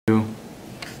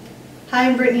Hi,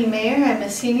 I'm Brittany Mayer. I'm a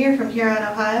senior from Huron,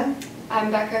 Ohio.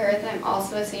 I'm Becca Hurth. I'm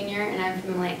also a senior, and I'm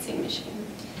from Lansing, Michigan.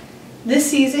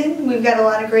 This season, we've got a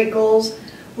lot of great goals.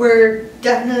 We're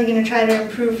definitely going to try to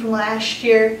improve from last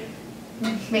year,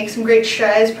 make some great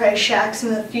strides, probably shock some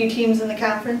of the few teams in the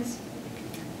conference.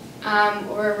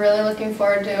 We're really looking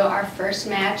forward to our first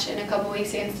match in a couple weeks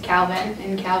against Calvin,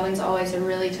 and Calvin's always a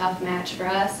really tough match for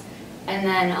us. And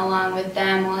then along with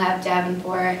them, we'll have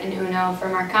Davenport and Uno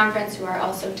from our conference, who are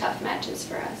also tough matches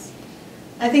for us.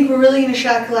 I think we're really going to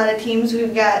shock a lot of teams.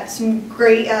 We've got some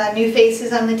great new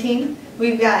faces on the team.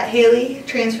 We've got Haley,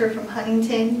 transfer from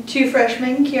Huntington, 2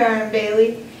 freshmen, Kiara and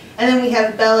Bailey, and then we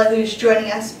have Bella, who's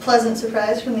joining us, pleasant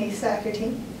surprise from the soccer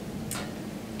team.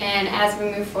 And as we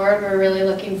move forward, we're really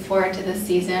looking forward to this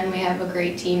season. We have a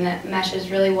great team that meshes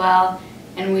really well,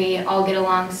 and we all get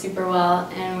along super well,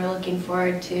 and we're looking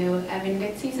forward to having a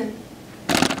good season.